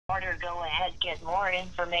Order, go ahead, get more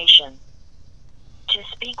information. To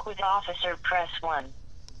speak with officer, press 1.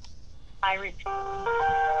 I repeat.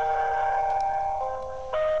 I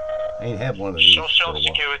ain't had one of these for a Social while.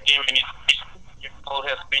 Security Administration, your call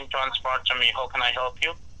has been transferred to me. How can I help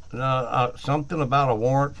you? Something about a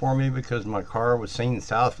warrant for me because my car was seen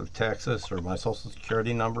south of Texas, or my social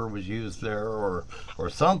security number was used there, or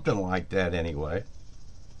something like that anyway.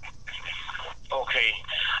 Okay.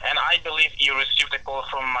 And I believe you received a call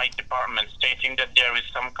from my department stating that there is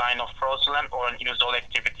some kind of fraudulent or unusual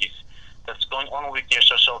activities that's going on with your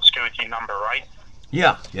social security number, right?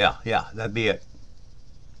 Yeah, that'd be it.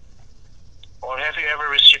 Or have you ever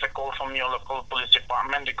received a call from your local police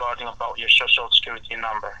department regarding about your social security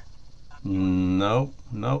number? Nope.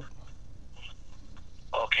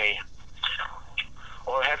 Okay.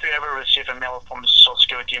 Or have you ever received a mail from the Social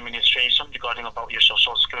Security Administration regarding about your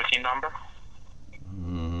social security number?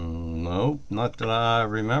 Nope, not that I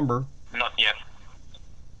remember. Not yet,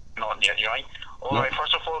 right? All right,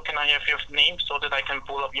 first of all, can I have your name so that I can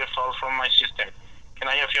pull up your file from my system? Can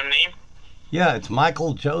I have your name? Yeah, it's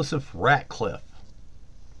Michael Joseph Ratcliffe.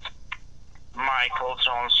 Michael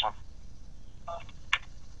Johnson.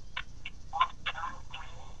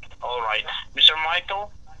 All right. Mr.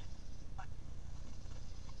 Michael?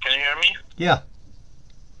 Can you hear me? Yeah.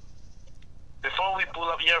 Before we pull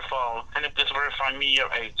up your file, can you please verify me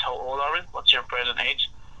your age? How old are you? What's your present age?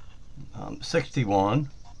 61.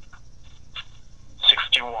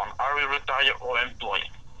 61. Are you retired or employed?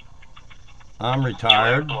 I'm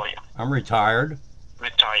retired. I'm retired.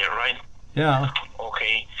 Retired, right? Yeah.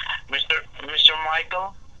 Okay. Mr.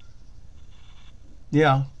 Michael?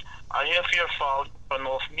 Yeah. I have your file in front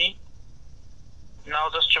of me.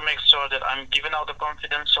 Now, just to make sure that I'm giving out the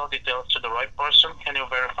confidential details to the right person, can you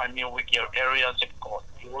verify me with your area zip code?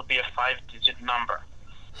 It will be a 5-digit number.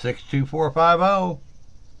 62450.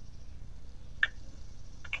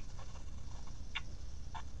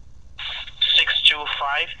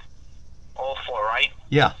 62504, right?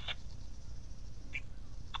 Yeah.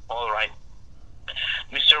 All right.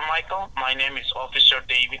 Mr. Michael, my name is Officer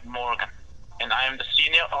David Morgan, and I am the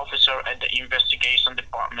Senior Officer at the Investigation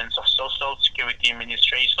Department of Social Security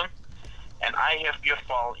Administration, and I have your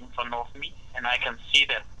file in front of me, and I can see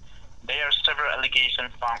that there are several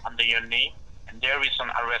allegations found under your name, and there is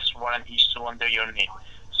an arrest warrant issued under your name.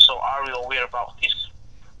 So are you aware about this?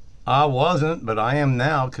 I wasn't, but I am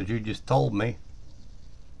now because you just told me.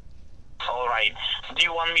 All right. Do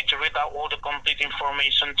you want me to read out all the complete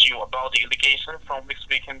information to you about the allegation from which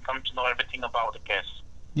we can come to know everything about the case?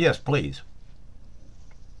 Yes, please.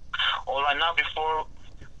 All right. Now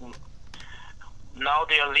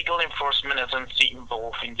there are legal enforcement agency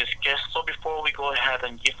involved in this case. So before we go ahead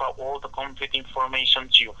and give out all the complete information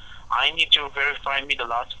to you, I need to verify me the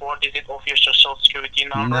last 4 digits of your social security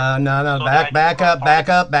number. No. So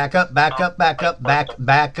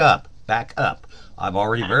Back up. I've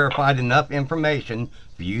already verified enough information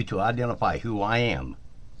for you to identify who I am.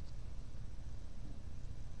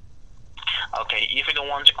 Okay, if you don't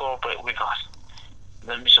want to cooperate with us,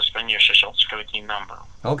 let me suspend your social security number.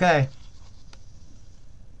 Okay.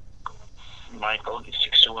 Michael is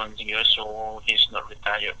 61 years old. He's not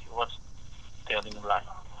retired. He was telling a lie.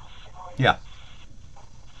 Yeah.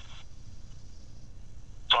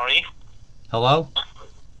 Sorry? Hello?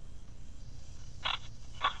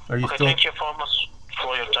 Are you Okay, still? thank you so much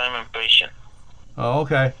for your time and patience. Oh,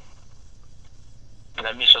 okay.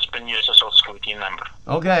 Let me suspend your social security number.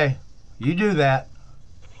 Okay. You do that.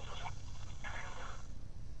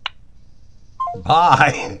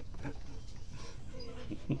 Bye.